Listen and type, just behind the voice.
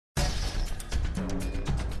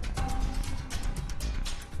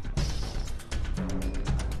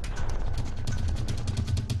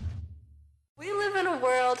We live in a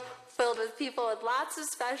world filled with people with lots of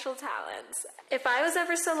special talents. If I was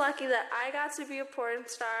ever so lucky that I got to be a porn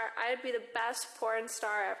star, I'd be the best porn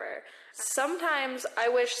star ever. Sometimes I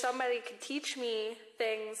wish somebody could teach me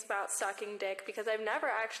things about sucking dick because I've never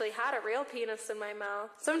actually had a real penis in my mouth.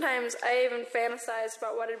 Sometimes I even fantasize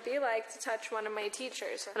about what it'd be like to touch one of my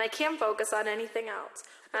teachers, and I can't focus on anything else.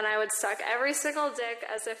 And I would suck every single dick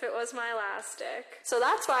as if it was my last dick. So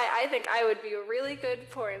that's why I think I would be a really good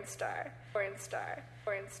porn star. Porn star.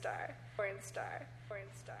 Porn star. Porn star. Porn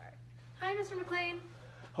star. Hi, Mr. McLean.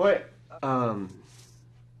 Wait.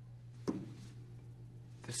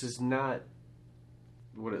 This is not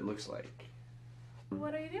what it looks like.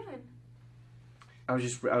 What are you doing? I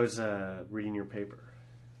was reading your paper.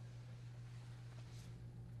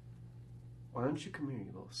 Why don't you come here, you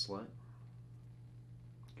little slut?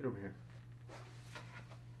 Get over here.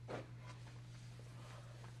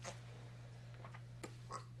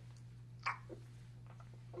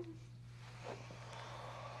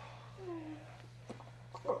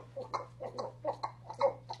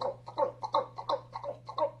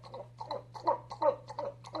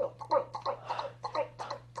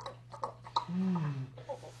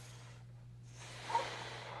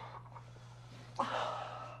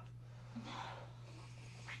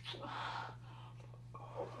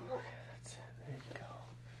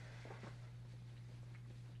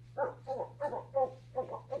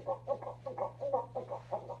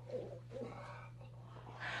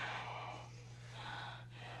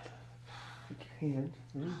 Hand.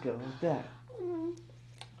 There you go, like that.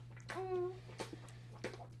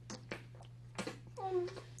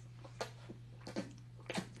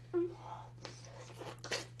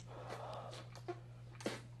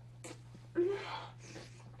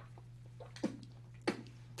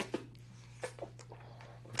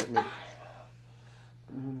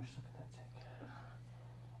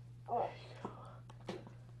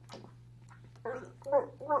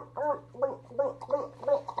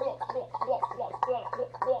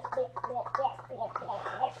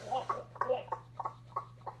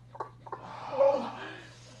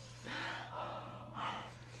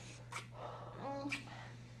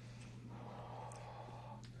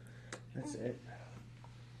 That's it.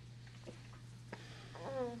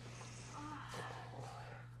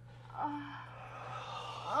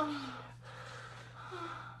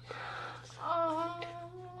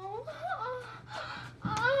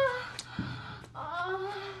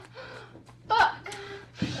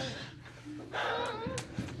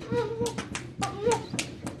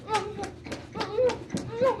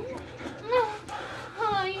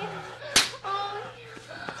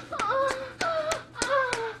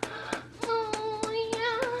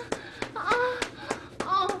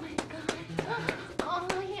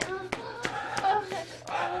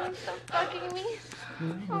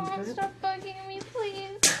 Oh, stop bugging me,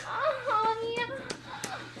 please. Oh, yeah.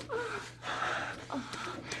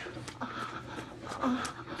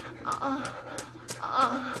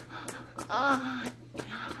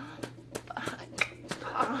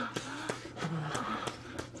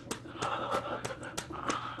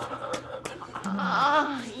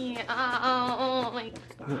 Yeah. Oh, my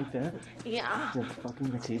God. You like that? Yeah. You're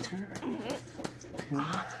fucking my teacher? Yeah.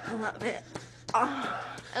 I love it. Oh,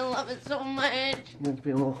 I love it so much. You like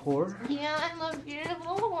being a little whore? Yeah, I love being a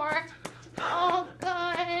little whore. Oh,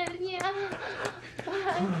 God, yeah.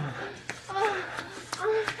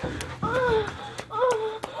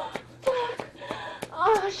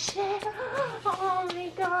 Oh, shit. Oh, my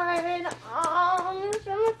God. Oh,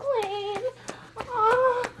 Mr. McLean.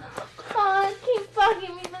 Oh, God, keep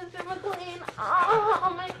fucking me, Mr. McLean.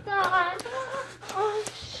 Oh, my God. Oh,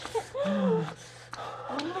 shit.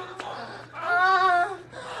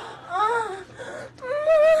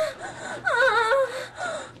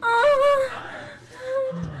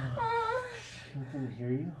 I didn't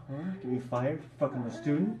hear you, huh? Get me fired for fucking a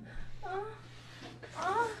student?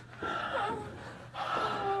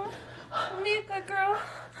 Be a good girl.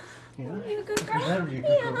 Yeah? Be a good girl. You better be a good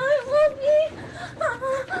Yeah, girl. I love you.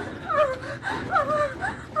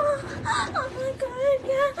 Oh my God,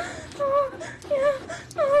 yeah. Oh, yeah.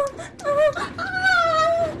 Oh my God.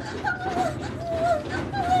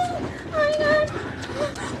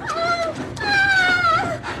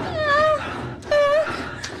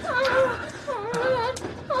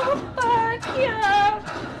 Oh, fuck, yeah.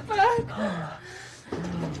 Fuck.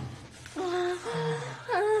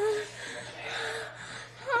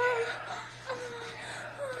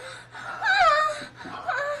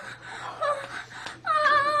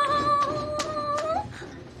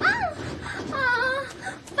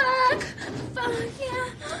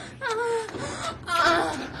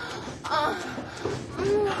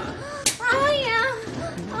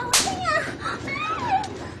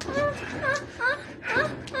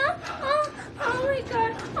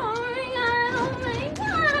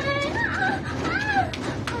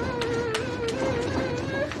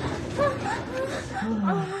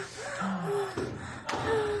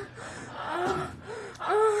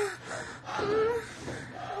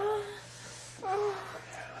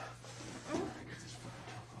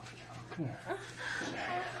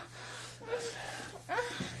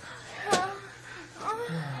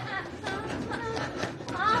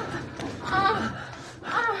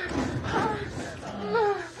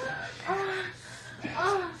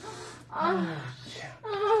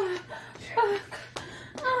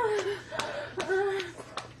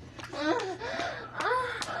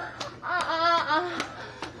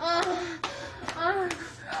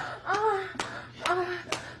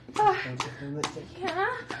 Yeah?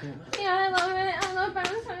 Yeah, I love it. I love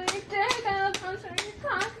bouncing on your dick. I love bouncing on your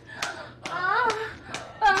cock. Oh,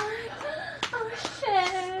 fuck. Oh,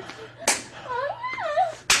 shit. Oh,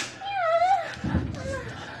 yes. Yeah.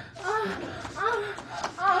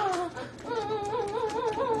 Oh,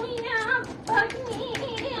 yeah. Fuck me.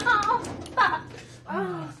 Oh, fuck.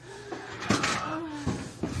 Oh.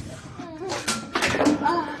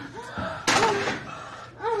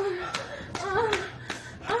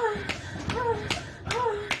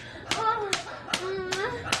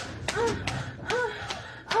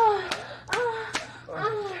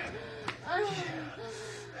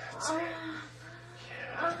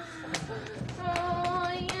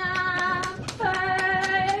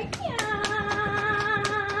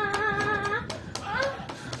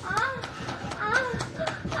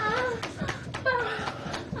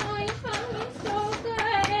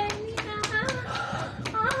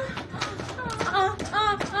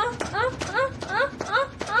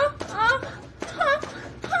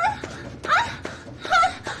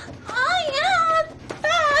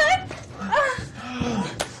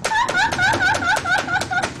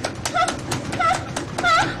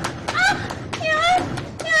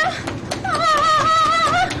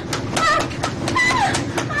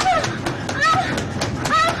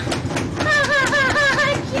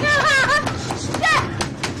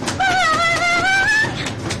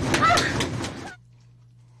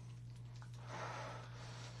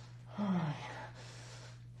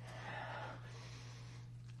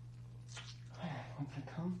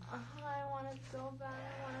 I want it so bad.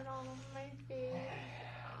 I want it all over my face.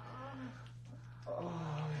 Oh,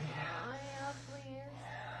 yeah. Yeah, please.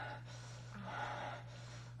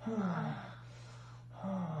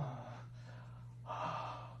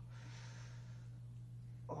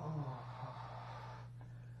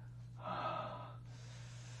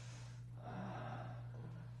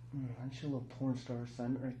 That's your little porn star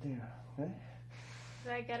assignment right there, okay?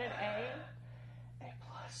 Did I get an A? A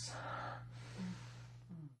plus.